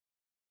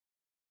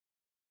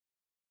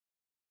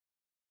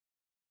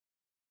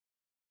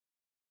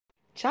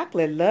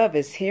Chocolate Love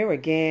is here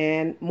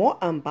again. More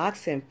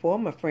unboxing for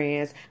my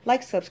friends.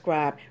 Like,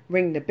 subscribe,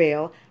 ring the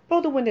bell,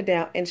 roll the window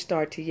down, and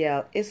start to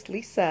yell, "It's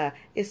Lisa,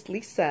 it's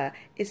Lisa,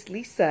 it's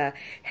Lisa."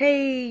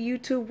 Hey,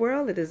 YouTube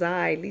world, it is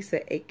I,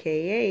 Lisa,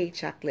 aka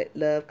Chocolate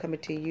Love, coming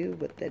to you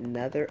with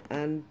another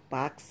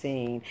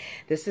unboxing.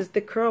 This is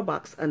the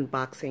Curlbox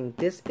unboxing.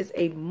 This is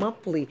a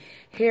monthly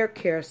hair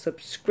care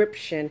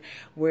subscription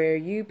where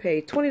you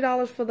pay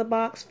 $20 for the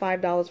box,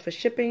 $5 for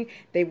shipping.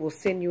 They will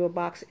send you a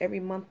box every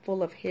month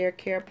full of hair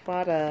care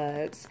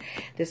products.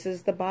 This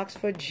is the box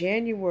for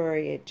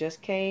January. It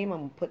just came. I'm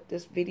going to put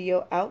this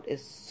video out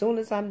as soon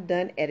as I'm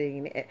done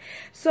editing it.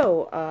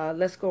 So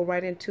let's go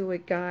right into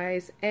it,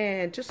 guys.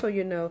 And just so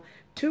you know,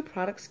 two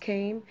products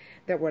came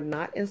that were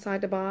not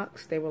inside the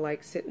box. They were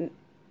like sitting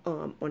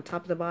on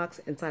top of the box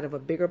inside of a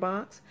bigger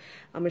box.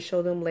 I'm going to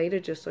show them later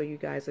just so you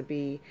guys will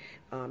be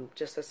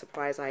just as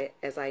surprised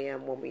as I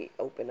am when we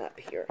open up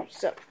here.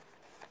 So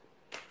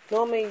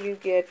normally you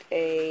get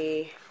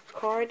a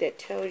card that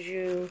tells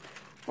you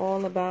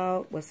all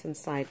about what's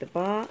inside the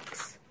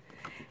box.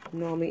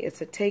 Normally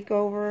it's a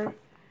takeover,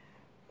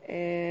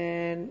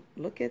 and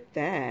look at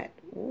that.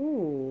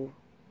 Ooh,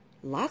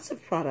 lots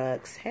of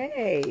products.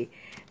 Hey,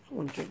 I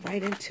want to get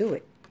right into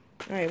it.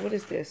 All right, what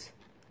is this?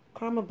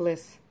 Karma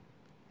Bliss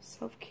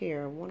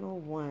Self-Care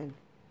 101.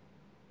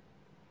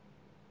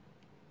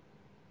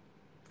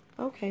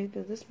 Okay,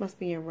 this must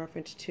be in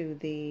reference to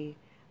the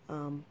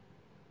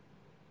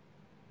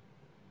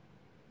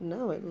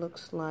no, it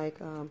looks like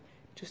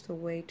just a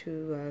way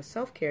to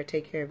self-care,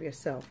 take care of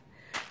yourself.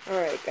 All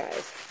right,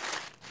 guys,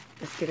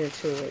 let's get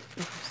into it.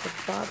 It's a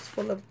box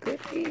full of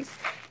goodies.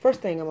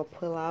 First thing I'm going to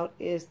pull out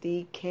is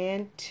the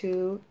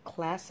Cantu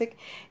Classic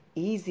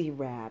Easy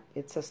Wrap.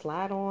 It's a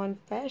slide-on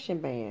fashion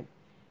band.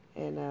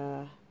 And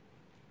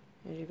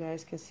as you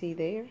guys can see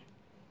there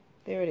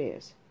it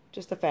is.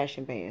 Just a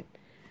fashion band.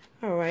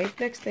 All right,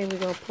 next thing we're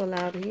going to pull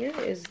out here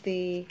is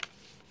the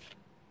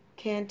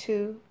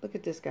Cantu. Look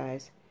at this,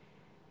 guys.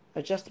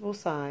 Adjustable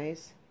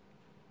size,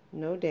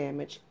 no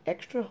damage,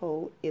 extra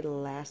hold,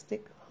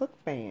 elastic hook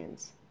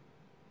bands.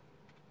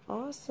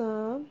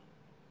 Awesome.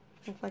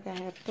 Looks like I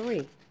have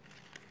 3.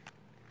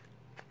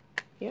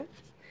 Yep.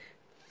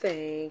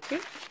 Thank you.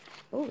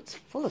 Oh, it's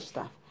full of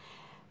stuff.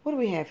 What do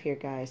we have here,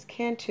 guys?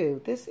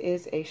 Cantu. This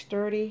is a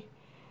sturdy,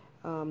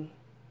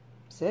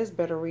 says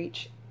better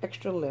reach,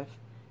 extra lift,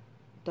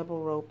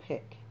 double row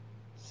pick.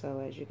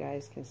 So as you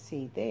guys can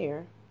see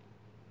there,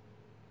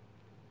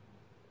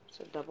 it's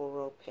a double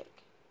row pick.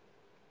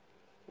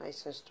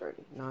 Nice and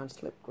sturdy,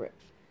 non-slip grip.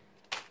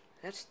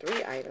 That's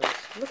 3 items.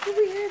 Look what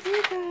we have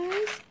here,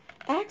 guys.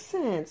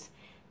 Accents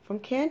from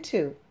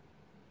Cantu.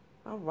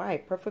 All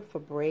right, perfect for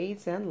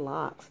braids and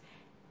locks.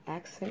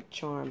 Accent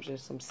charms.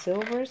 There's some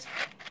silvers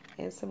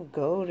and some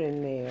gold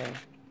in there.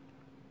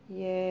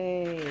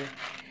 Yay.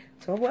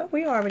 So what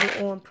we already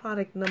on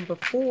product number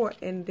 4,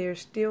 and there's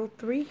still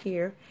 3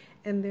 here,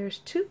 and there's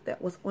 2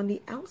 that was on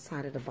the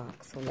outside of the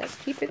box. So let's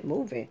keep it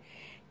moving.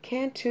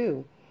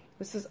 Cantu.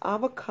 This is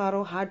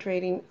avocado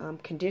hydrating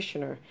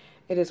conditioner.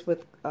 It is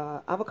with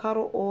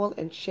avocado oil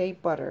and shea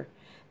butter.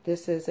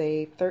 This is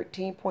a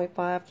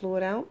 13.5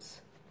 fluid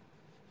ounce.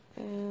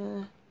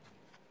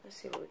 Let's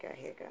see what we got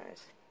here,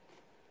 guys.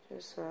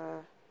 Just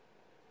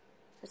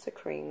it's a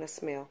cream. Let's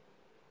smell.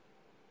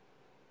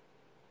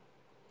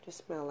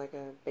 Just smell like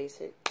a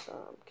basic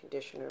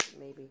conditioner,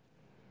 maybe,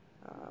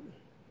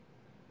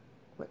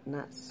 but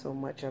not so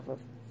much of a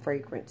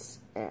fragrance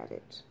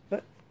added.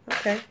 But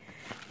okay.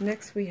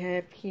 Next we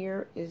have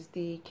here is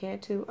the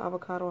Cantu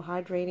Avocado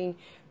Hydrating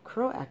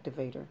Curl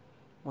Activator.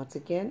 Once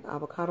again,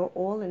 avocado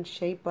oil and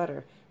shea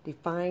butter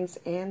defines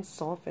and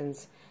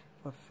softens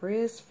for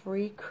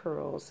frizz-free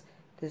curls.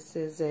 This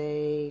is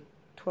a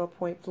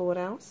 12-point fluid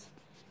ounce,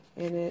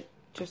 and it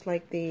just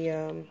like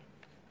the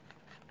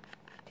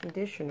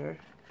conditioner.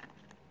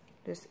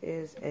 This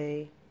is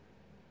a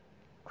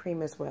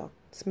cream as well.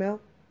 Smell.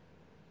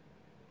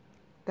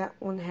 That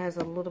one has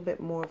a little bit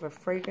more of a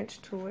fragrance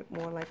to it,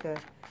 more like a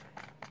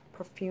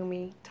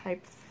perfumey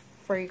type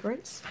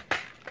fragrance.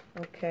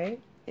 Okay,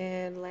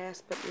 and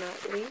last but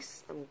not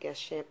least, I'm guess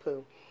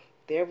shampoo.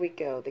 There we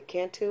go, the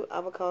Cantu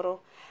Avocado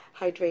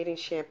Hydrating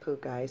Shampoo,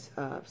 guys.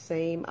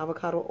 Same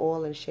avocado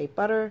oil and shea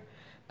butter,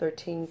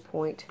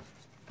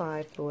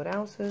 13.5 fluid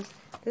ounces.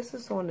 This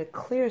is on the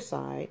clear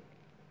side.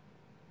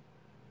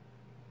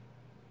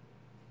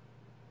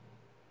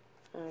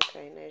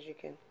 Okay, and as you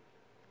can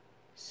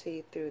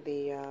see through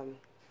the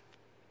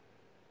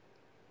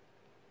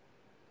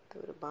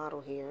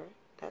bottle here,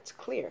 that's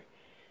clear.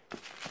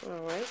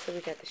 All right, so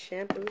we got the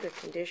shampoo, the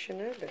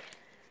conditioner, the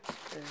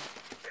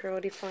curl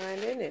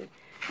defining, and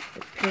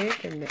the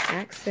pick, and the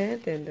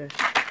accent, and the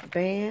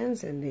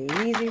bands, and the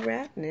easy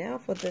wrap. Now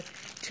for the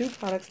 2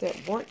 products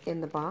that weren't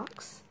in the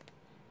box.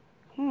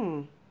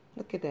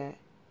 Look at that.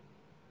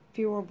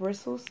 Fewer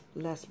bristles,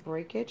 less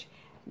breakage,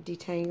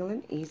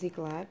 detangling, easy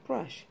glide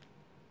brush.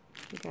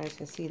 You guys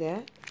can see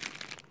that.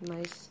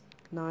 Nice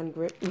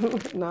non-grip,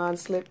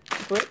 non-slip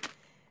grip.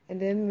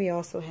 And then we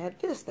also had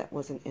this that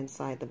wasn't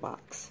inside the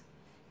box.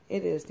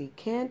 It is the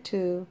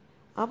Cantu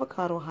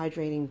avocado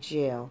hydrating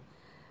gel.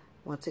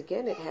 Once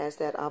again, it has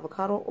that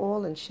avocado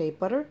oil and shea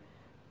butter,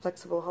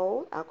 flexible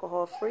hold,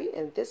 alcohol free,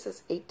 and this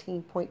is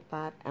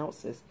 18.5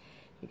 ounces.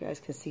 You guys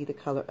can see the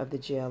color of the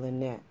gel in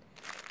that.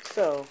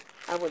 So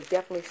I would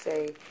definitely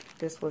say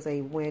this was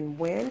a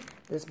win-win.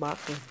 This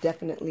box was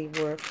definitely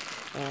worth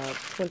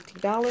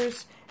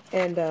 $20,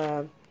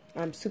 and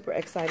I'm super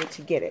excited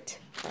to get it.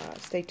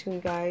 Stay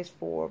tuned, guys,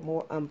 for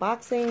more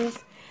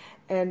unboxings,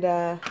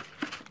 and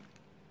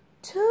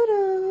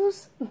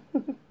toodles!